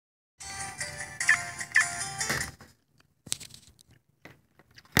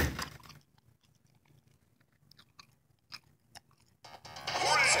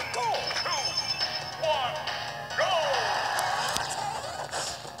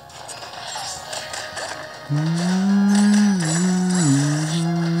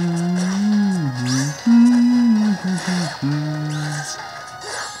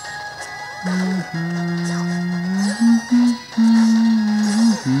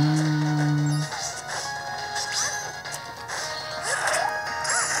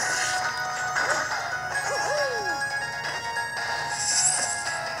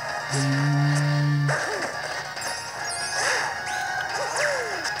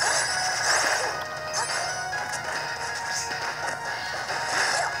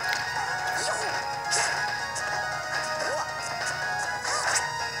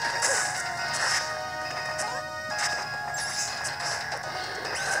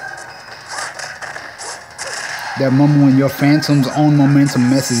That moment when your Phantom's own momentum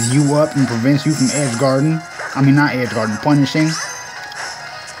messes you up and prevents you from edgeguarding. I mean, not edgeguarding, punishing.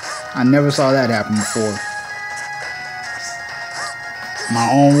 I never saw that happen before. My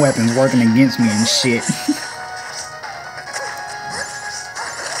own weapons working against me and shit.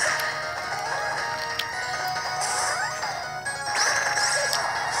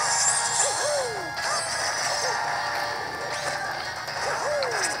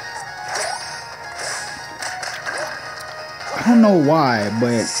 I don't know why,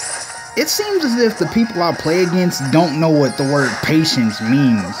 but it seems as if the people I play against don't know what the word patience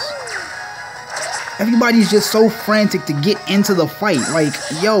means. Everybody's just so frantic to get into the fight. Like,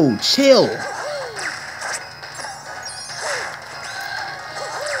 yo, chill.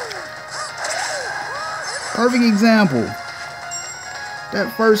 Perfect example.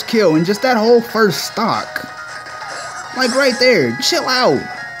 That first kill and just that whole first stock. Like right there, chill out.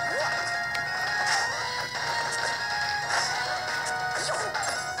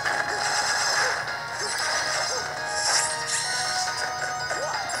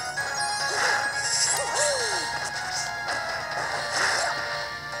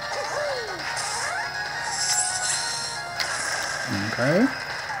 Okay.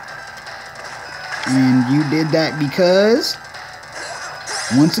 And you did that because,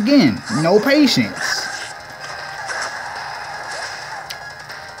 once again, no patience.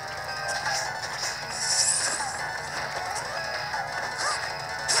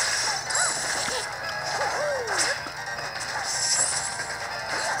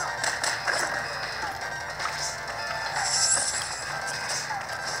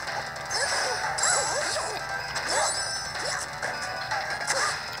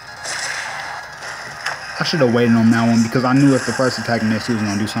 I should have waited on that one because I knew if the first attack missed, he was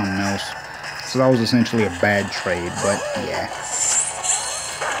going to do something else. So that was essentially a bad trade, but yeah.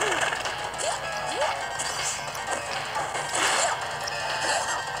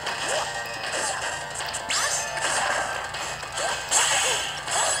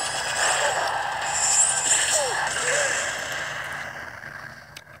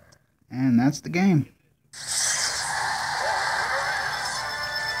 And that's the game.